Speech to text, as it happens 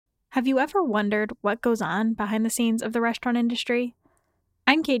Have you ever wondered what goes on behind the scenes of the restaurant industry?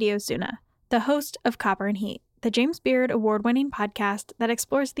 I'm Katie Osuna, the host of Copper and Heat, the James Beard award-winning podcast that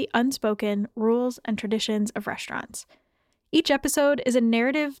explores the unspoken rules and traditions of restaurants. Each episode is a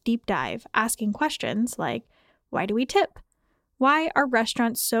narrative deep dive asking questions like, why do we tip? Why are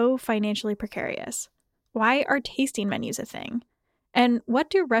restaurants so financially precarious? Why are tasting menus a thing? And what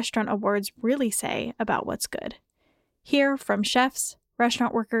do restaurant awards really say about what's good? Hear from chefs,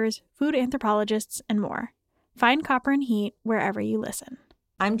 restaurant workers, food anthropologists, and more. Find Copper and Heat wherever you listen.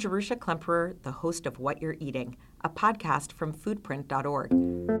 I'm Jerusha Klemperer, the host of What You're Eating, a podcast from foodprint.org.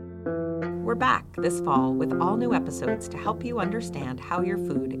 We're back this fall with all new episodes to help you understand how your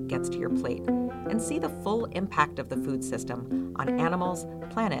food gets to your plate and see the full impact of the food system on animals,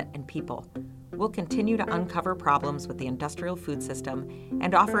 planet, and people. We'll continue to uncover problems with the industrial food system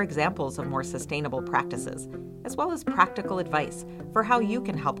and offer examples of more sustainable practices, as well as practical advice for how you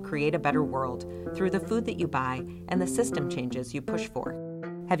can help create a better world through the food that you buy and the system changes you push for.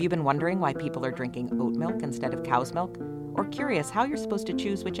 Have you been wondering why people are drinking oat milk instead of cow's milk? Or curious how you're supposed to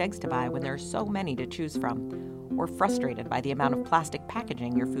choose which eggs to buy when there are so many to choose from? Or frustrated by the amount of plastic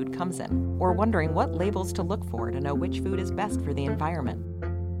packaging your food comes in? Or wondering what labels to look for to know which food is best for the environment?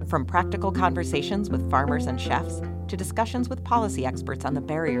 From practical conversations with farmers and chefs to discussions with policy experts on the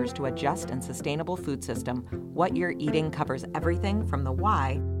barriers to a just and sustainable food system, What You're Eating covers everything from the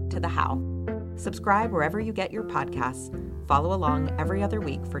why to the how. Subscribe wherever you get your podcasts. Follow along every other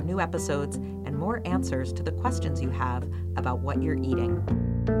week for new episodes and more answers to the questions you have about what you're eating.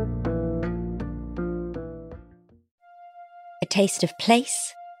 A taste of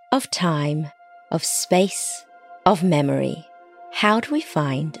place, of time, of space, of memory. How do we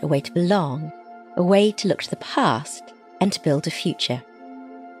find a way to belong, a way to look to the past and to build a future?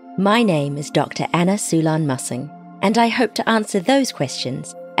 My name is Dr. Anna Sulan-Mussing, and I hope to answer those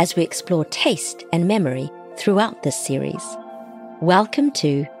questions as we explore taste and memory throughout this series. Welcome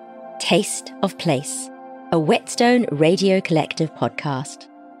to Taste of Place, a Whetstone Radio Collective podcast.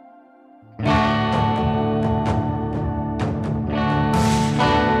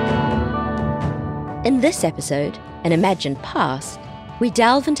 In this episode, An Imagined Past, we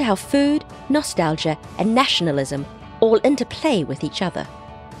delve into how food, nostalgia, and nationalism all interplay with each other.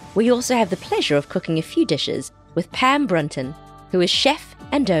 We also have the pleasure of cooking a few dishes with Pam Brunton, who is chef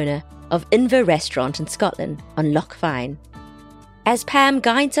and owner of Inver Restaurant in Scotland on Loch Fyne. As Pam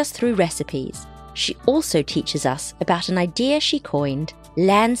guides us through recipes, she also teaches us about an idea she coined,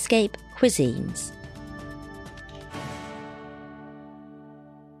 landscape cuisines.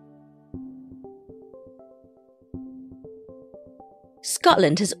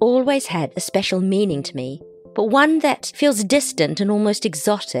 Scotland has always had a special meaning to me, but one that feels distant and almost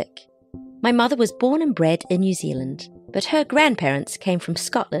exotic. My mother was born and bred in New Zealand, but her grandparents came from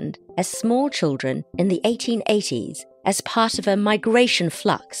Scotland as small children in the 1880s as part of a migration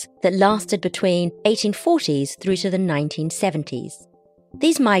flux that lasted between 1840s through to the 1970s.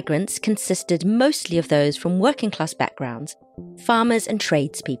 These migrants consisted mostly of those from working class backgrounds, farmers and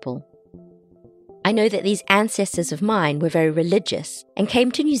tradespeople. I know that these ancestors of mine were very religious and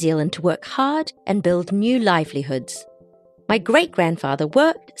came to New Zealand to work hard and build new livelihoods. My great-grandfather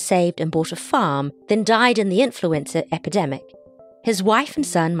worked, saved and bought a farm, then died in the influenza epidemic. His wife and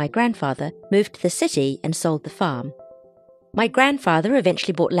son, my grandfather, moved to the city and sold the farm. My grandfather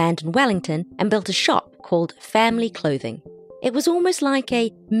eventually bought land in Wellington and built a shop called Family Clothing. It was almost like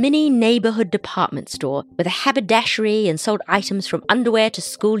a mini neighbourhood department store with a haberdashery and sold items from underwear to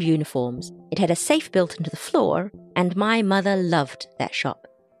school uniforms. It had a safe built into the floor, and my mother loved that shop.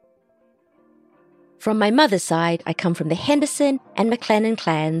 From my mother's side, I come from the Henderson and MacLennan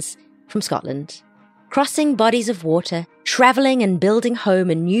clans from Scotland. Crossing bodies of water, travelling and building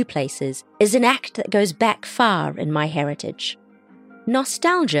home in new places is an act that goes back far in my heritage.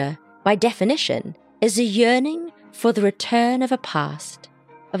 Nostalgia, by definition, is a yearning for the return of a past,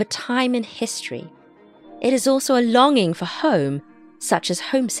 of a time in history. It is also a longing for home, such as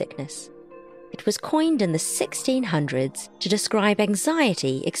homesickness. It was coined in the 1600s to describe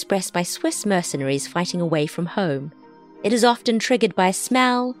anxiety expressed by Swiss mercenaries fighting away from home. It is often triggered by a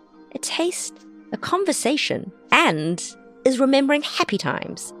smell, a taste, a conversation, and is remembering happy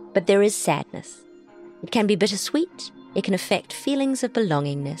times, but there is sadness. It can be bittersweet, it can affect feelings of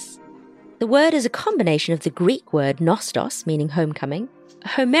belongingness. The word is a combination of the Greek word nostos, meaning homecoming, a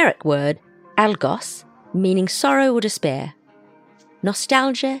Homeric word, algos, meaning sorrow or despair.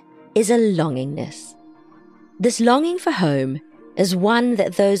 Nostalgia is a longingness. This longing for home is one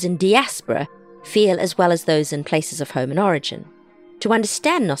that those in diaspora feel as well as those in places of home and origin. To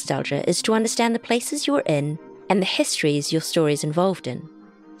understand nostalgia is to understand the places you're in and the histories your story is involved in.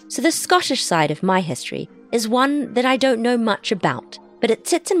 So the Scottish side of my history is one that I don't know much about, but it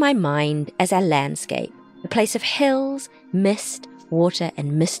sits in my mind as our landscape, a place of hills, mist, water,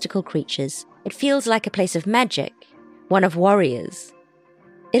 and mystical creatures. It feels like a place of magic, one of warriors.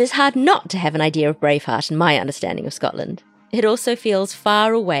 It is hard not to have an idea of Braveheart in my understanding of Scotland. It also feels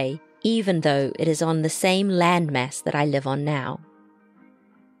far away, even though it is on the same landmass that I live on now.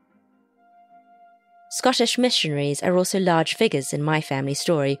 Scottish missionaries are also large figures in my family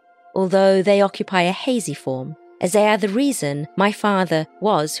story, although they occupy a hazy form, as they are the reason my father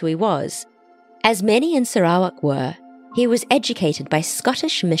was who he was. As many in Sarawak were, he was educated by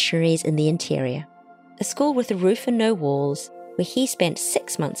Scottish missionaries in the interior, a school with a roof and no walls, where he spent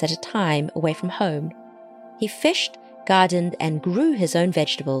 6 months at a time away from home. He fished, gardened, and grew his own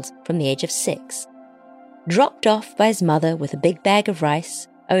vegetables from the age of 6. Dropped off by his mother with a big bag of rice,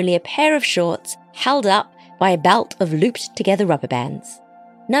 only a pair of shorts held up by a belt of looped-together rubber bands.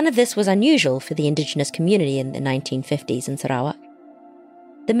 None of this was unusual for the indigenous community in the 1950s in Sarawak.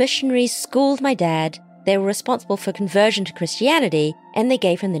 The missionaries schooled my dad, they were responsible for conversion to Christianity, and they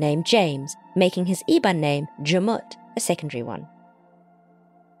gave him the name James, making his Iban name, Jamut, a secondary one.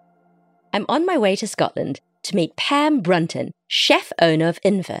 I'm on my way to Scotland to meet Pam Brunton, chef-owner of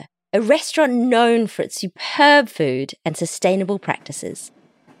Inver, a restaurant known for its superb food and sustainable practices.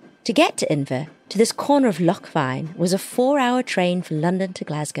 To get to Inver, to this corner of Lochvine, was a 4-hour train from London to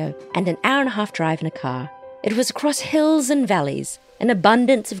Glasgow and an hour-and-a-half drive in a car. It was across hills and valleys, an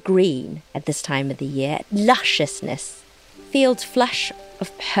abundance of green at this time of the year, lusciousness, fields flush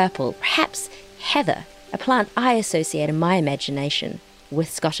of purple, perhaps heather, a plant I associate in my imagination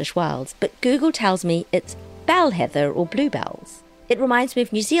with Scottish wilds, but Google tells me it's bell heather or bluebells. It reminds me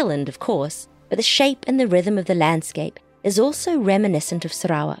of New Zealand, of course, but the shape and the rhythm of the landscape is also reminiscent of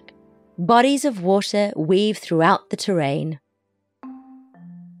Sarawak. Bodies of water weave throughout the terrain.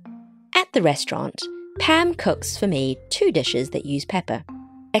 At the restaurant, Pam cooks for me 2 dishes that use pepper.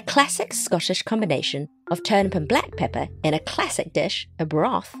 A classic Scottish combination of turnip and black pepper in a classic dish, a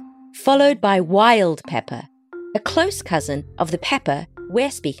broth, followed by wild pepper, a close cousin of the pepper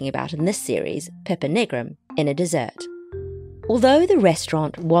we're speaking about in this series, pepper nigrum, in a dessert. Although the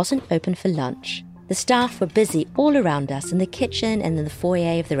restaurant wasn't open for lunch, the staff were busy all around us in the kitchen and in the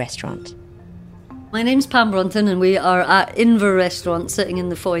foyer of the restaurant. My name's Pam Brunton and we are at Inver Restaurant, sitting in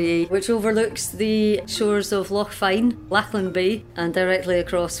the foyer, which overlooks the shores of Lochvine, Lachlan Bay, and directly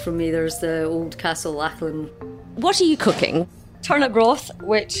across from me there's the old Castle Lachlan. What are you cooking? Turnip broth,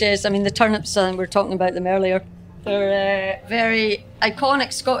 which is, the turnips, we were talking about them earlier. They're a very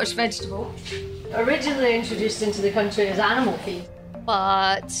iconic Scottish vegetable, originally introduced into the country as animal feed,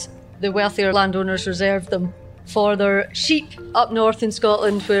 but the wealthier landowners reserved them for their sheep up north in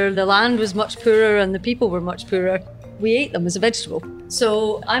Scotland, where the land was much poorer and the people were much poorer. We ate them as a vegetable.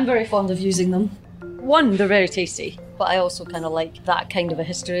 So I'm very fond of using them. One, they're very tasty, but I also kind of like that kind of a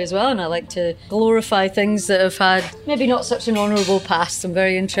history as well, and I like to glorify things that have had maybe not such an honourable past. I'm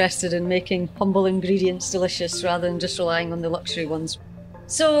very interested in making humble ingredients delicious rather than just relying on the luxury ones.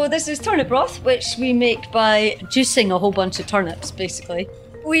 So this is turnip broth, which we make by juicing a whole bunch of turnips, basically.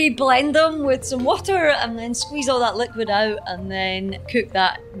 We blend them with some water and then squeeze all that liquid out and then cook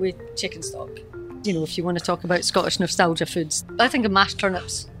that with chicken stock. If you want to talk about Scottish nostalgia foods, I think of mashed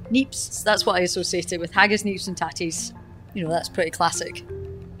turnips. Neeps, that's what I associate it with. Haggis, neeps and tatties. That's pretty classic.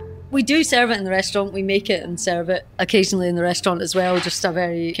 We do serve it in the restaurant. We make it and serve it occasionally in the restaurant as well, just a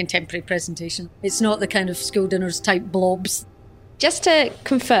very contemporary presentation. It's not the kind of school dinners type blobs. Just to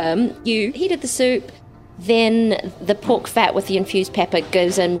confirm, you heated the soup, then the pork fat with the infused pepper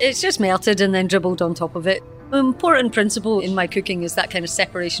goes in. It's just melted and then dribbled on top of it. An important principle in my cooking is that kind of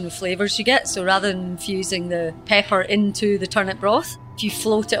separation of flavours you get. So rather than infusing the pepper into the turnip broth, if you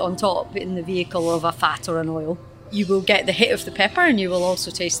float it on top in the vehicle of a fat or an oil, you will get the hit of the pepper and you will also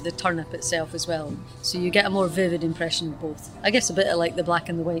taste the turnip itself as well. So you get a more vivid impression of both. I guess a bit of like the black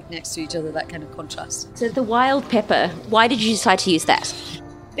and the white next to each other, that kind of contrast. So the wild pepper, why did you decide to use that?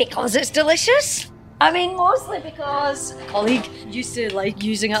 Because it's delicious. Mostly because a colleague used to like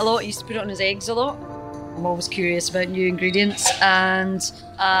using it a lot. He used to put it on his eggs a lot. I'm always curious about new ingredients and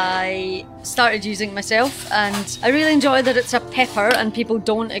I started using it myself, and I really enjoy that it's a pepper and people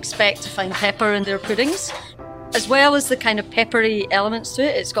don't expect to find pepper in their puddings. As well as the kind of peppery elements to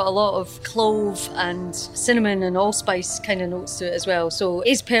it, it's got a lot of clove and cinnamon and allspice kind of notes to it as well. So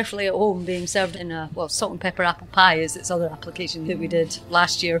it is perfectly at home being served in salt and pepper apple pie is its other application that we did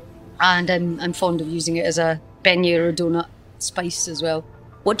last year. And I'm fond of using it as a beignet or a donut spice as well.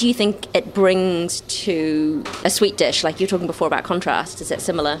 What do you think it brings to a sweet dish? Like you were talking before about contrast, is it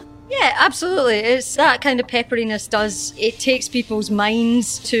similar? Yeah, absolutely. It's that kind of pepperiness it takes people's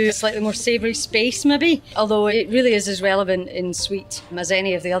minds to a slightly more savoury space maybe, although it really is as relevant in sweet as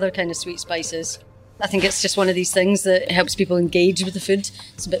any of the other kind of sweet spices. I think it's just one of these things that helps people engage with the food.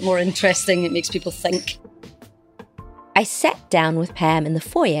 It's a bit more interesting, it makes people think. I sat down with Pam in the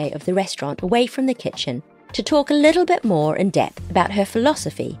foyer of the restaurant away from the kitchen to talk a little bit more in depth about her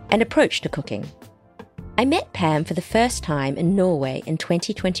philosophy and approach to cooking. I met Pam for the first time in Norway in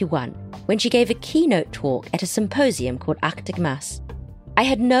 2021 when she gave a keynote talk at a symposium called Arctic Mass. I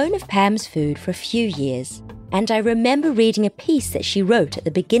had known of Pam's food for a few years, and I remember reading a piece that she wrote at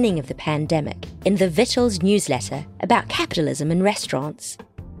the beginning of the pandemic in the Vittles newsletter about capitalism in restaurants.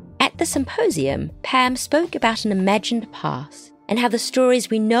 At the symposium, Pam spoke about an imagined past and how the stories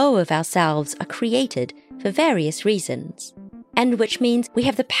we know of ourselves are created for various reasons, and which means we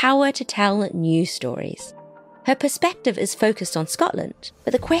have the power to tell new stories. Her perspective is focused on Scotland,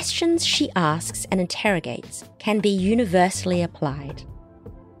 but the questions she asks and interrogates can be universally applied.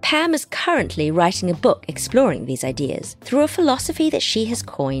 Pam is currently writing a book exploring these ideas through a philosophy that she has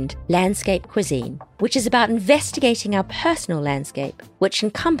coined landscape cuisine, which is about investigating our personal landscape, which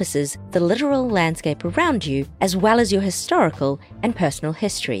encompasses the literal landscape around you as well as your historical and personal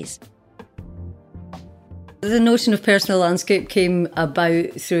histories. The notion of personal landscape came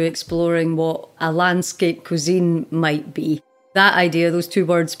about through exploring what a landscape cuisine might be. That idea, those two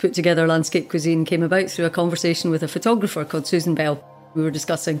words put together, landscape cuisine, came about through a conversation with a photographer called Susan Bell. We were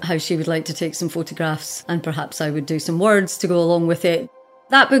discussing how she would like to take some photographs and perhaps I would do some words to go along with it.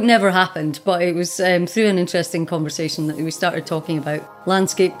 That book never happened, but it was through an interesting conversation that we started talking about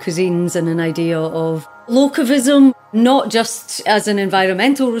landscape cuisines and an idea of locavism, not just as an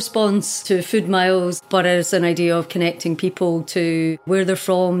environmental response to food miles, but as an idea of connecting people to where they're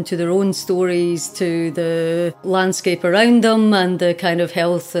from, to their own stories, to the landscape around them and the kind of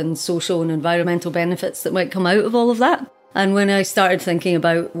health and social and environmental benefits that might come out of all of that. And when I started thinking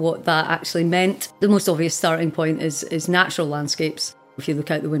about what that actually meant, the most obvious starting point is natural landscapes. If you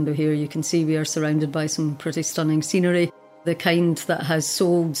look out the window here, you can see we are surrounded by some pretty stunning scenery. The kind that has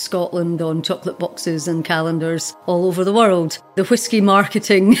sold Scotland on chocolate boxes and calendars all over the world. The whisky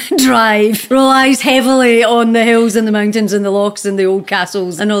marketing drive relies heavily on the hills and the mountains and the lochs and the old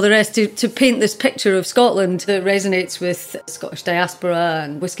castles and all the rest to paint this picture of Scotland that resonates with Scottish diaspora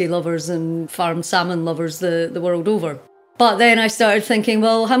and whisky lovers and farmed salmon lovers the world over. But then I started thinking,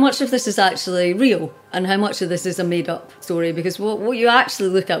 well, how much of this is actually real and how much of this is a made-up story? Because what you actually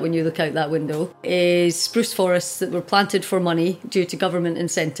look at when you look out that window is spruce forests that were planted for money due to government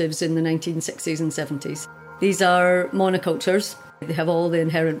incentives in the 1960s and 70s. These are monocultures. They have all the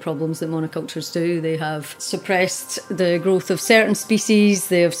inherent problems that monocultures do. They have suppressed the growth of certain species,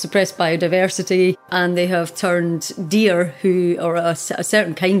 they have suppressed biodiversity, and they have turned deer, or a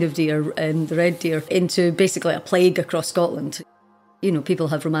certain kind of deer, the red deer, into basically a plague across Scotland. You know, people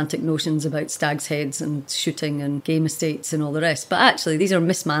have romantic notions about stag's heads and shooting and game estates and all the rest, but actually these are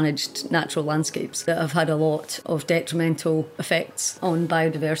mismanaged natural landscapes that have had a lot of detrimental effects on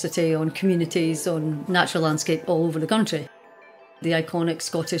biodiversity, on communities, on natural landscape all over the country. The iconic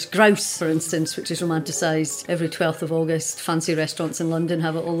Scottish grouse, for instance, which is romanticised every 12th of August. Fancy restaurants in London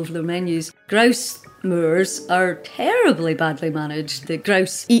have it all over their menus. Grouse moors are terribly badly managed. The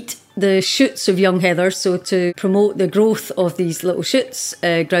grouse eat the shoots of young heather, so to promote the growth of these little shoots,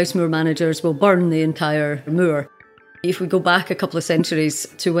 grouse moor managers will burn the entire moor. If we go back a couple of centuries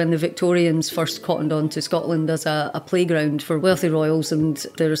to when the Victorians first cottoned on to Scotland as a playground for wealthy royals and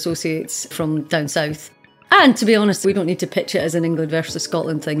their associates from down south, and to be honest, we don't need to pitch it as an England versus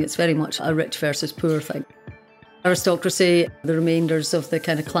Scotland thing. It's very much a rich versus poor thing. Aristocracy, the remainders of the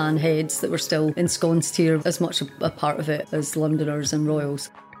kind of clan heads that were still ensconced here, as much a part of it as Londoners and royals.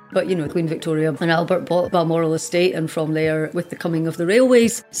 But, you know, Queen Victoria and Albert bought Balmoral Estate, and from there, with the coming of the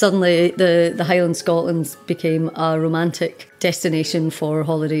railways, suddenly the Highland Scotland became a romantic destination for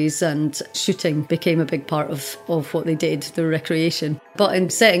holidays, and shooting became a big part of what they did, their recreation. But in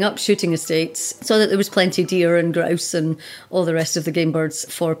setting up shooting estates, so that there was plenty deer and grouse and all the rest of the game birds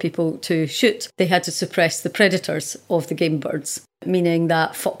for people to shoot, they had to suppress the predators of the game birds. Meaning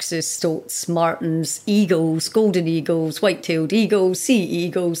that foxes, stoats, martins, eagles, golden eagles, white-tailed eagles, sea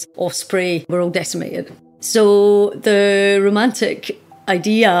eagles, osprey were all decimated. So the romantic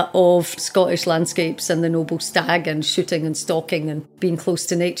idea of Scottish landscapes and the noble stag and shooting and stalking and being close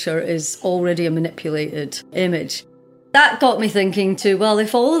to nature is already a manipulated image. That got me thinking too, well,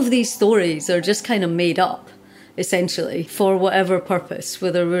 if all of these stories are just kind of made up, essentially, for whatever purpose,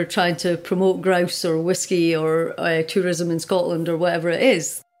 whether we're trying to promote grouse or whisky or tourism in Scotland or whatever it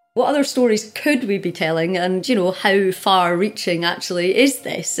is, What other stories could we be telling? And, how far-reaching actually is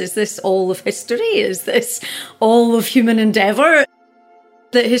this? Is this all of history? Is this all of human endeavour?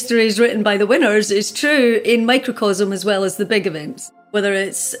 That history is written by the winners is true in microcosm as well as the big events. Whether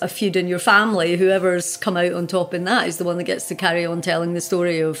it's a feud in your family, whoever's come out on top in that is the one that gets to carry on telling the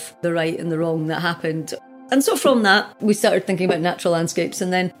story of the right and the wrong that happened. And so from that, we started thinking about natural landscapes,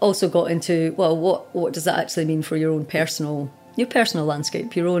 and then also got into, well, what does that actually mean for your own personal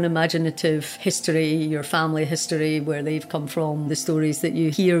landscape, your own imaginative history, your family history, where they've come from, the stories that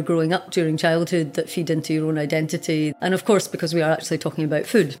you hear growing up during childhood that feed into your own identity. And of course, because we are actually talking about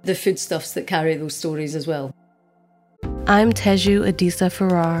food, the foodstuffs that carry those stories as well. I'm Teju Adisa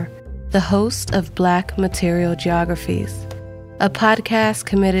Farrar, the host of Black Material Geographies, a podcast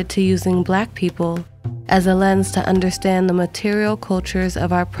committed to using Black people as a lens to understand the material cultures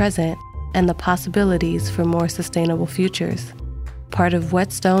of our present and the possibilities for more sustainable futures. Part of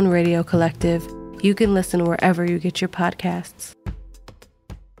Whetstone Radio Collective, you can listen wherever you get your podcasts.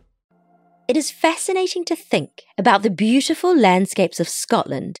 It is fascinating to think about the beautiful landscapes of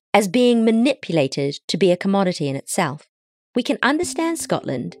Scotland as being manipulated to be a commodity in itself. We can understand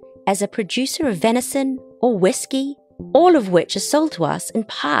Scotland as a producer of venison or whiskey, all of which are sold to us in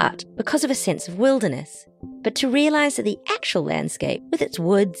part because of a sense of wilderness. But to realise that the actual landscape, with its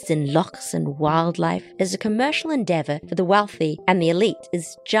woods and lochs and wildlife, is a commercial endeavour for the wealthy and the elite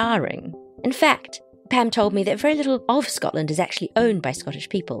is jarring. In fact, Pam told me that very little of Scotland is actually owned by Scottish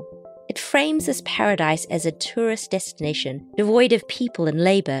people. It frames this paradise as a tourist destination devoid of people and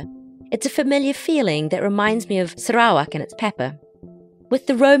labour. It's a familiar feeling that reminds me of Sarawak and its pepper. With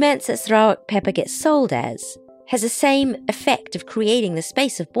the romance that Sarawak pepper gets sold as, has the same effect of creating the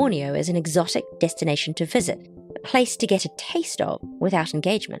space of Borneo as an exotic destination to visit, a place to get a taste of without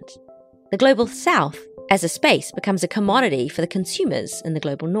engagement. The global south, as a space, becomes a commodity for the consumers in the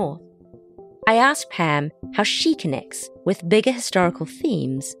global north. I asked Pam how she connects with bigger historical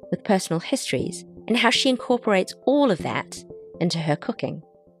themes with personal histories and how she incorporates all of that into her cooking.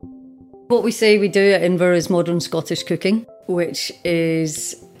 What we say we do at Inver is modern Scottish cooking, which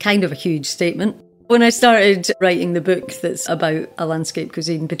is kind of a huge statement. When I started writing the book that's about a landscape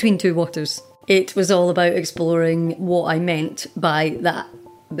cuisine between two waters, it was all about exploring what I meant by that.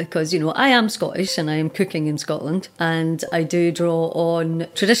 Because, I am Scottish and I am cooking in Scotland, and I do draw on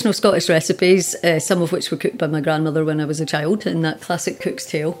traditional Scottish recipes, some of which were cooked by my grandmother when I was a child in that classic cook's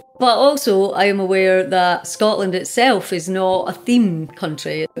tale. But also I am aware that Scotland itself is not a theme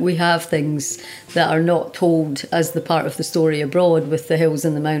country. We have things that are not told as the part of the story abroad, with the hills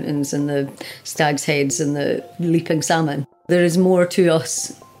and the mountains and the stag's heads and the leaping salmon. There is more to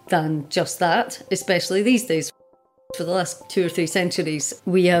us than just that, especially these days. For the last 2 or 3 centuries,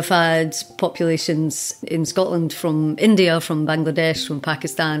 we have had populations in Scotland from India, from Bangladesh, from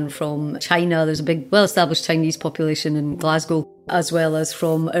Pakistan, from China. There's a big, well-established Chinese population in Glasgow, as well as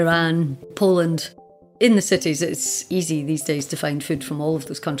from Iran, Poland. In the cities, it's easy these days to find food from all of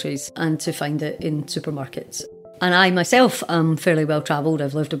those countries and to find it in supermarkets. And I myself am fairly well travelled.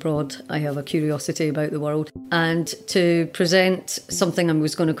 I've lived abroad. I have a curiosity about the world. And to present something I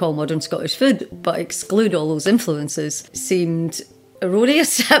was going to call modern Scottish food, but exclude all those influences, seemed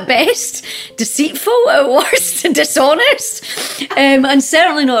erroneous at best, deceitful at worst, dishonest, and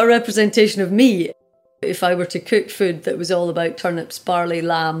certainly not a representation of me. If I were to cook food that was all about turnips, barley,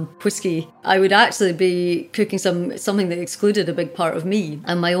 lamb, whiskey, I would actually be cooking something that excluded a big part of me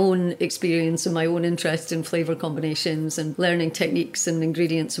and my own experience and my own interest in flavour combinations and learning techniques and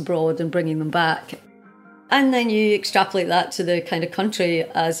ingredients abroad and bringing them back. And then you extrapolate that to the kind of country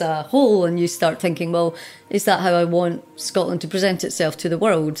as a whole, and you start thinking, well, is that how I want Scotland to present itself to the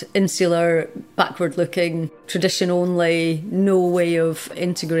world? Insular, backward-looking, tradition only, no way of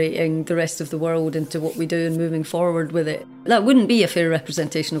integrating the rest of the world into what we do and moving forward with it. That wouldn't be a fair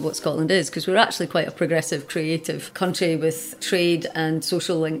representation of what Scotland is, because we're actually quite a progressive, creative country with trade and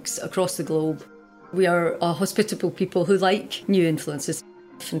social links across the globe. We are a hospitable people who like new influences.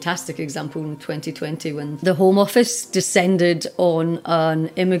 Fantastic example in 2020 when the Home Office descended on an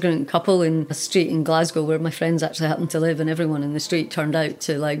immigrant couple in a street in Glasgow where my friends actually happened to live, and everyone in the street turned out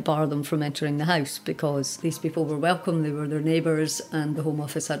to bar them from entering the house because these people were welcome, they were their neighbours, and the Home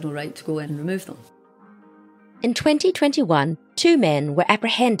Office had no right to go in and remove them. In 2021, 2 men were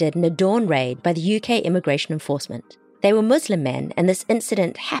apprehended in a dawn raid by the UK Immigration Enforcement. They were Muslim men, and this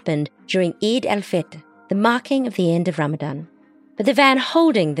incident happened during Eid al-Fitr, the marking of the end of Ramadan. But the van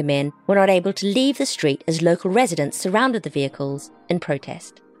holding the men were not able to leave the street as local residents surrounded the vehicles in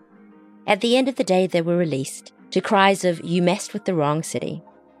protest. At the end of the day, they were released, to cries of, "You messed with the wrong city."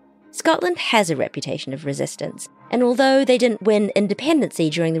 Scotland has a reputation of resistance, and although they didn't win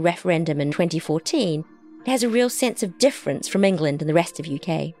independency during the referendum in 2014, it has a real sense of difference from England and the rest of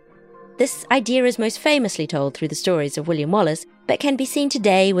UK. This idea is most famously told through the stories of William Wallace, but can be seen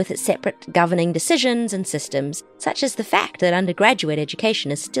today with its separate governing decisions and systems, such as the fact that undergraduate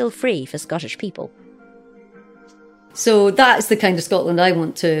education is still free for Scottish people. So that's the kind of Scotland I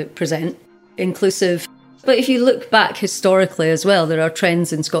want to present, inclusive. But if you look back historically as well, there are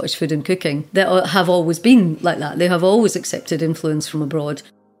trends in Scottish food and cooking that have always been like that. They have always accepted influence from abroad.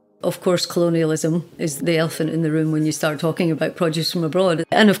 Of course, colonialism is the elephant in the room when you start talking about produce from abroad.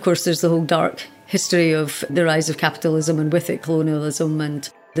 And of course, there's the whole dark history of the rise of capitalism and with it colonialism and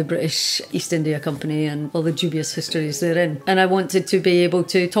the British East India Company and all the dubious histories therein. And I wanted to be able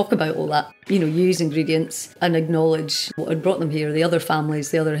to talk about all that, use ingredients and acknowledge what had brought them here, the other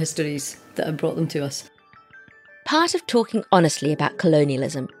families, the other histories that had brought them to us. Part of talking honestly about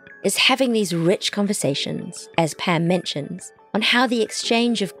colonialism is having these rich conversations, as Pam mentions, on how the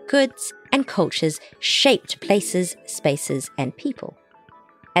exchange of goods and cultures shaped places, spaces, and people.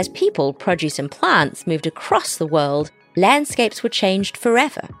 As people, produce, and plants moved across the world, landscapes were changed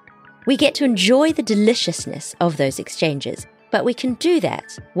forever. We get to enjoy the deliciousness of those exchanges, but we can do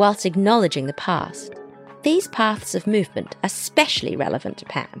that whilst acknowledging the past. These paths of movement are especially relevant to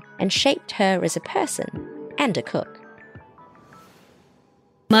Pam and shaped her as a person and a cook.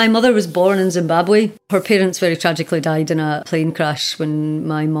 My mother was born in Zimbabwe. Her parents very tragically died in a plane crash when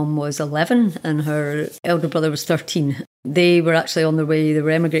my mum was 11 and her elder brother was 13. They were actually on their way, they were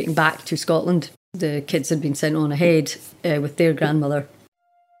emigrating back to Scotland. The kids had been sent on ahead with their grandmother.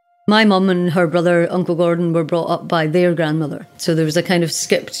 My mum and her brother, Uncle Gordon, were brought up by their grandmother. So there was a kind of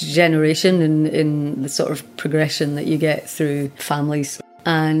skipped generation in the sort of progression that you get through families.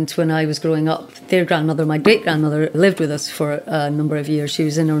 And when I was growing up, their grandmother, my great-grandmother, lived with us for a number of years. She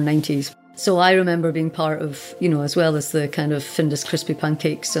was in her 90s. So I remember being part of, as well as the kind of Findus crispy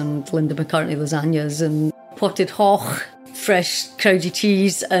pancakes and Linda McCartney lasagnas and potted hoch, fresh Crowdy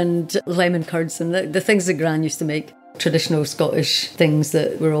cheese and lemon curds and the things that Gran used to make. Traditional Scottish things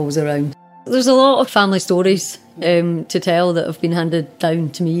that were always around. There's a lot of family stories to tell that have been handed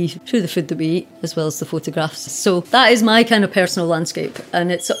down to me through the food that we eat, as well as the photographs. So that is my kind of personal landscape,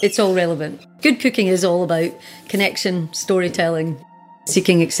 and it's all relevant. Good cooking is all about connection, storytelling,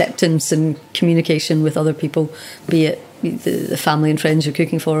 seeking acceptance and communication with other people, be it the family and friends you're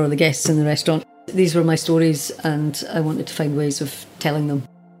cooking for or the guests in the restaurant. These were my stories, and I wanted to find ways of telling them.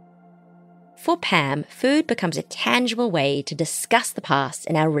 For Pam, food becomes a tangible way to discuss the past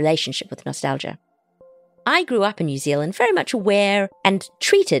and our relationship with nostalgia. I grew up in New Zealand very much aware and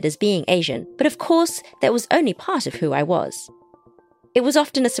treated as being Asian, but of course that was only part of who I was. It was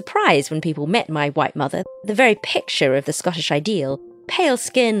often a surprise when people met my white mother, the very picture of the Scottish ideal, pale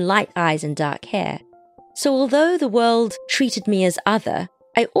skin, light eyes and dark hair. So although the world treated me as other,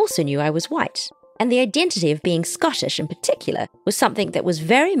 I also knew I was white. And the identity of being Scottish in particular was something that was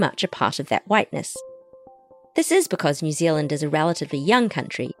very much a part of that whiteness. This is because New Zealand is a relatively young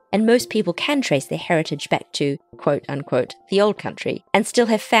country, and most people can trace their heritage back to, quote-unquote, the old country, and still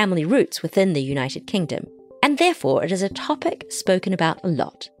have family roots within the United Kingdom. And therefore it is a topic spoken about a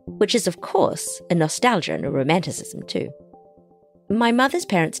lot, which is of course a nostalgia and a romanticism too. My mother's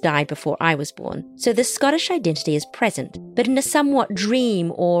parents died before I was born, so the Scottish identity is present, but in a somewhat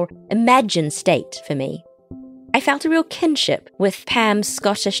dream or imagined state for me. I felt a real kinship with Pam's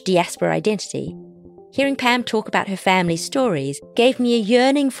Scottish diaspora identity. Hearing Pam talk about her family's stories gave me a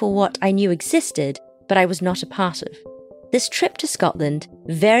yearning for what I knew existed, but I was not a part of. This trip to Scotland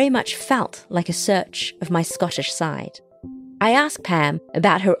very much felt like a search of my Scottish side. I asked Pam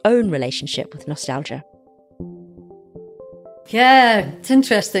about her own relationship with nostalgia. Yeah, it's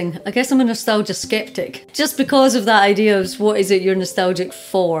interesting. I guess I'm a nostalgia skeptic, just because of that idea of what is it you're nostalgic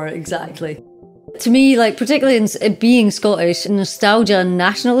for exactly. To me, particularly in being Scottish, nostalgia and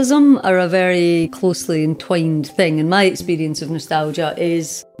nationalism are a very closely entwined thing. And my experience of nostalgia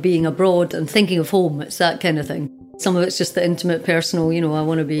is being abroad and thinking of home. It's that kind of thing. Some of it's just the intimate, personal, I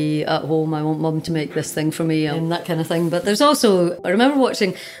want to be at home, I want mum to make this thing for me, and that kind of thing. But there's also, I remember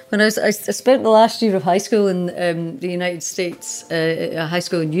watching, when I spent the last year of high school in the United States, a high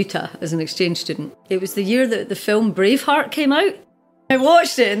school in Utah as an exchange student. It was the year that the film Braveheart came out. I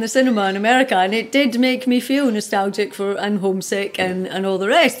watched it in the cinema in America, and it did make me feel nostalgic and homesick and all the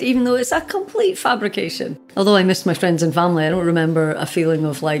rest, even though it's a complete fabrication. Although I missed my friends and family, I don't remember a feeling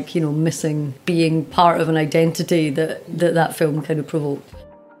of missing being part of an identity that film kind of provoked.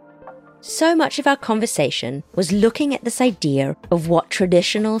 So much of our conversation was looking at this idea of what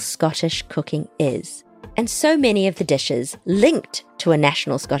traditional Scottish cooking is, And so many of the dishes linked to a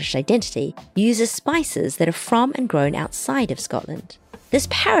national Scottish identity uses spices that are from and grown outside of Scotland. This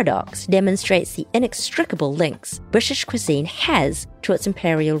paradox demonstrates the inextricable links British cuisine has to its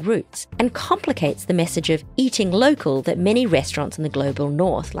imperial roots and complicates the message of eating local that many restaurants in the global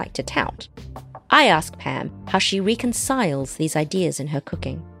north like to tout. I ask Pam how she reconciles these ideas in her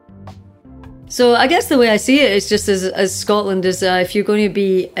cooking. So I guess the way I see it is just as Scotland is, if you're going to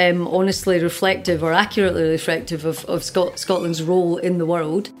be honestly reflective or accurately reflective of Scotland's role in the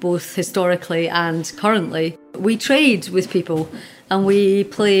world, both historically and currently, we trade with people and we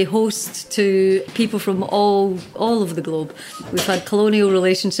play host to people from all over the globe. We've had colonial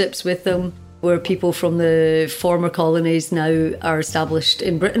relationships with them, where people from the former colonies now are established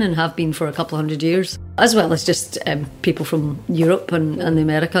in Britain and have been for a couple of hundred years, as well as just people from Europe and the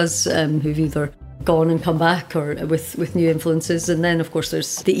Americas who've either gone and come back or with new influences. And then, of course,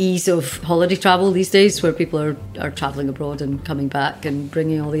 there's the ease of holiday travel these days where people are travelling abroad and coming back and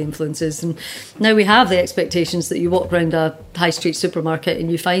bringing all the influences. And now we have the expectations that you walk around a high street supermarket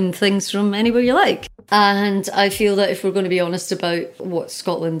and you find things from anywhere you like. And I feel that if we're going to be honest about what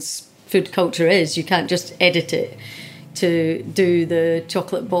Scotland's food culture is, you can't just edit it to do the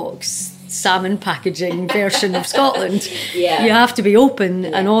chocolate box salmon packaging version of Scotland. Yeah. You have to be open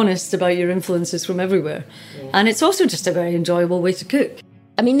and honest about your influences from everywhere. Yeah. And it's also just a very enjoyable way to cook.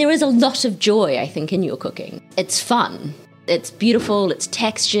 I mean, there is a lot of joy, I think, in your cooking. It's fun. It's beautiful. It's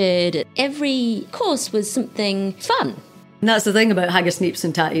textured. Every course was something fun. And that's the thing about haggis, neeps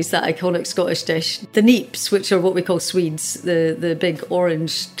and tatties, that iconic Scottish dish. The neeps, which are what we call Swedes, the big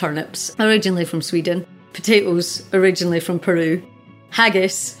orange turnips, originally from Sweden. Potatoes, originally from Peru.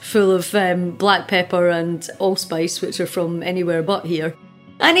 Haggis, full of black pepper and allspice, which are from anywhere but here.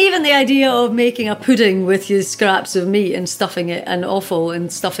 And even the idea of making a pudding with your scraps of meat and stuffing it and offal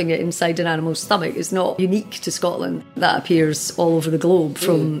and stuffing it inside an animal's stomach is not unique to Scotland. That appears all over the globe,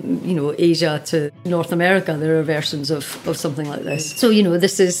 from Asia to North America. There are versions of something like this. So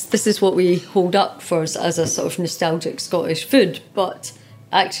this is what we hold up for as a sort of nostalgic Scottish food, but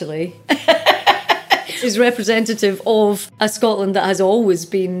actually is representative of a Scotland that has always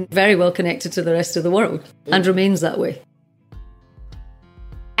been very well connected to the rest of the world and remains that way.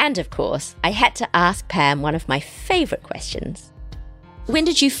 And of course, I had to ask Pam one of my favourite questions. When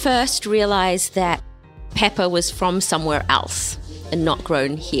did you first realise that pepper was from somewhere else and not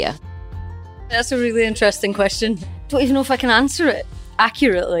grown here? That's a really interesting question. Don't even know if I can answer it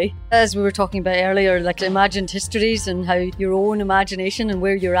accurately. As we were talking about earlier, like imagined histories and how your own imagination and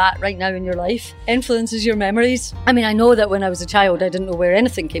where you're at right now in your life influences your memories. I mean, I know that when I was a child, I didn't know where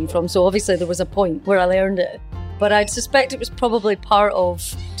anything came from, so obviously there was a point where I learned it. But I'd suspect it was probably part of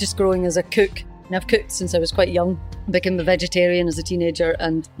just growing as a cook. And I've cooked since I was quite young. I became a vegetarian as a teenager,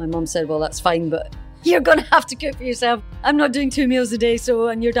 and my mum said, well, that's fine, but you're going to have to cook for yourself. I'm not doing 2 meals a day,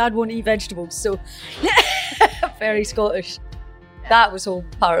 and your dad won't eat vegetables. So very Scottish. That was all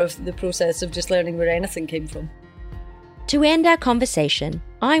part of the process of just learning where anything came from. To end our conversation,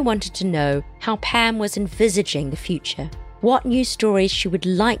 I wanted to know how Pam was envisaging the future. What new stories she would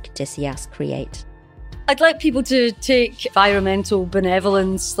like to see us create. I'd like people to take environmental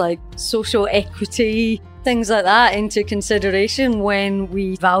benevolence, like social equity, things like that into consideration when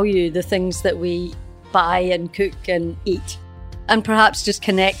we value the things that we buy and cook and eat. And perhaps just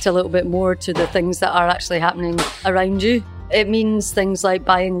connect a little bit more to the things that are actually happening around you. It means things like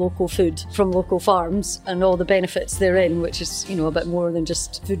buying local food from local farms and all the benefits therein, which is, a bit more than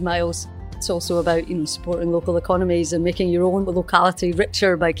just food miles. It's also about, supporting local economies and making your own locality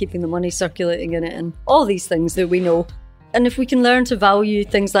richer by keeping the money circulating in it and all these things that we know. And if we can learn to value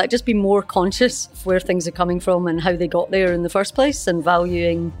things like just be more conscious of where things are coming from and how they got there in the first place, and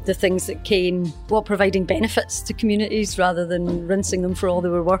valuing the things that came while providing benefits to communities rather than rinsing them for all they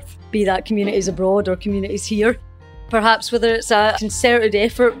were worth, be that communities abroad or communities here. Perhaps whether it's a concerted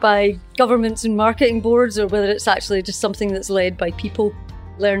effort by governments and marketing boards or whether it's actually just something that's led by people.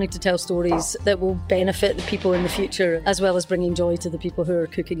 Learning to tell stories that will benefit the people in the future, as well as bringing joy to the people who are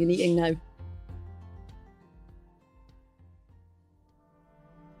cooking and eating now.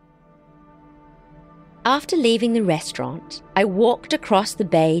 After leaving the restaurant, I walked across the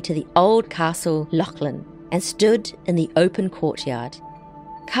bay to the old castle Lochlan and stood in the open courtyard.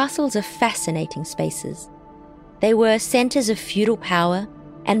 Castles are fascinating spaces. They were centres of feudal power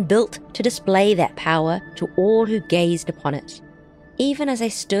and built to display that power to all who gazed upon it. Even as I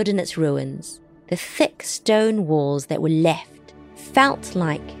stood in its ruins, the thick stone walls that were left felt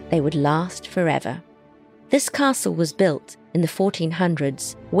like they would last forever. This castle was built in the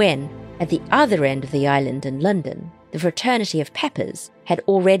 1400s when, at the other end of the island in London, the Fraternity of Peppers had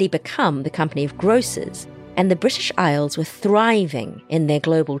already become the company of grocers, and the British Isles were thriving in their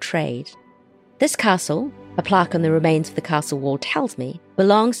global trade. This castle, a plaque on the remains of the castle wall tells me,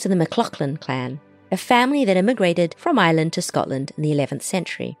 belongs to the MacLachlan clan, a family that immigrated from Ireland to Scotland in the 11th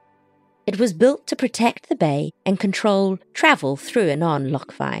century. It was built to protect the bay and control travel through and on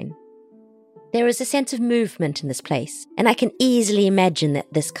Loch Fyne. There is a sense of movement in this place, and I can easily imagine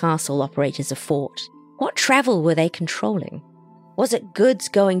that this castle operated as a fort. What travel were they controlling? Was it goods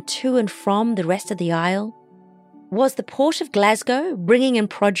going to and from the rest of the Isle? Was the port of Glasgow bringing in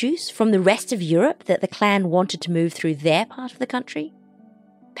produce from the rest of Europe that the clan wanted to move through their part of the country?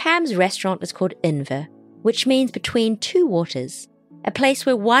 Pam's restaurant is called Inver, which means between two waters, a place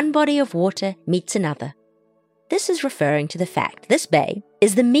where one body of water meets another. This is referring to the fact this bay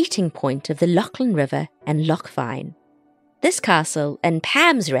is the meeting point of the Lachlan River and Loch Fyne. This castle and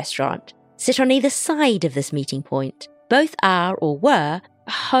Pam's restaurant sit on either side of this meeting point. Both are or were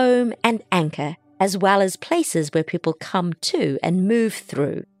a home and anchor, as well as places where people come to and move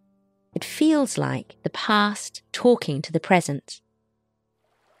through. It feels like the past talking to the present.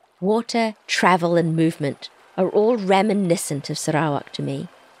 Water, travel and movement are all reminiscent of Sarawak to me.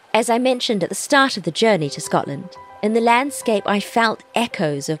 As I mentioned at the start of the journey to Scotland, in the landscape I felt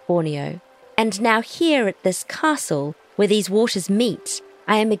echoes of Borneo. And now here at this castle, where these waters meet,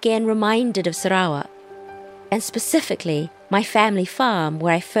 I am again reminded of Sarawak, and specifically my family farm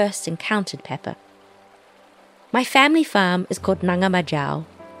where I first encountered Pepper. My family farm is called Nanga Majau,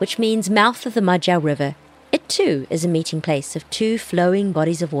 which means mouth of the Majau River. It too is a meeting place of two flowing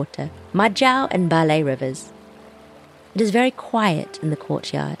bodies of water, Majau and Balai rivers. It is very quiet in the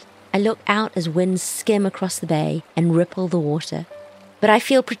courtyard. I look out as winds skim across the bay and ripple the water. But I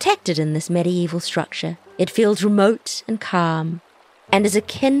feel protected in this medieval structure. It feels remote and calm, and is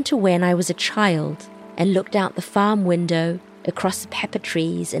akin to when I was a child and looked out the farm window across the pepper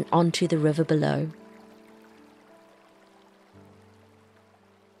trees and onto the river below.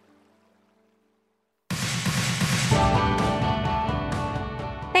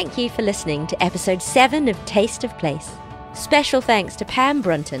 Thank you for listening to episode 7 of Taste of Place. Special thanks to Pam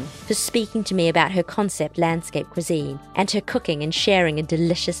Brunton for speaking to me about her concept landscape cuisine and her cooking and sharing a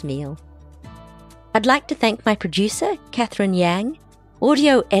delicious meal. I'd like to thank my producer, Catherine Yang,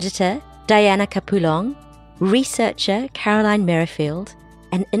 audio editor, Diana Kapulong, researcher, Caroline Merrifield,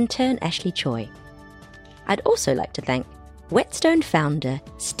 and intern, Ashley Choi. I'd also like to thank Whetstone founder,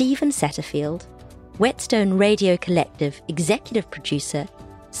 Stephen Satterfield, Whetstone Radio Collective executive producer,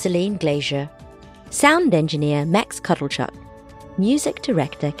 Celine Glazier, sound engineer Max Cuddlechuk, music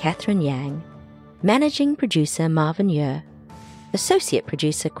director Catherine Yang, managing producer Marvin Yer, associate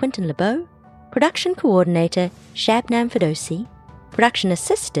producer Quentin LeBeau, production coordinator Shabnam Fidosi, production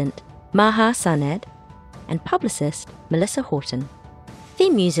assistant Maha Saned, and publicist Melissa Horton.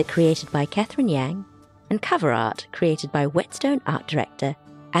 Theme music created by Catherine Yang, and cover art created by Whetstone art director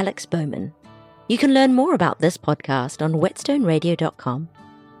Alex Bowman. You can learn more about this podcast on whetstoneradio.com,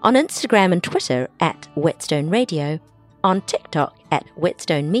 on Instagram and Twitter at Whetstone Radio, on TikTok at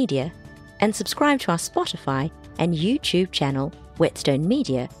Whetstone Media, and subscribe to our Spotify and YouTube channel, Whetstone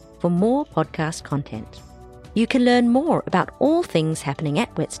Media, for more podcast content. You can learn more about all things happening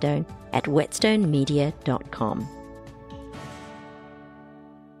at Whetstone at whetstonemedia.com.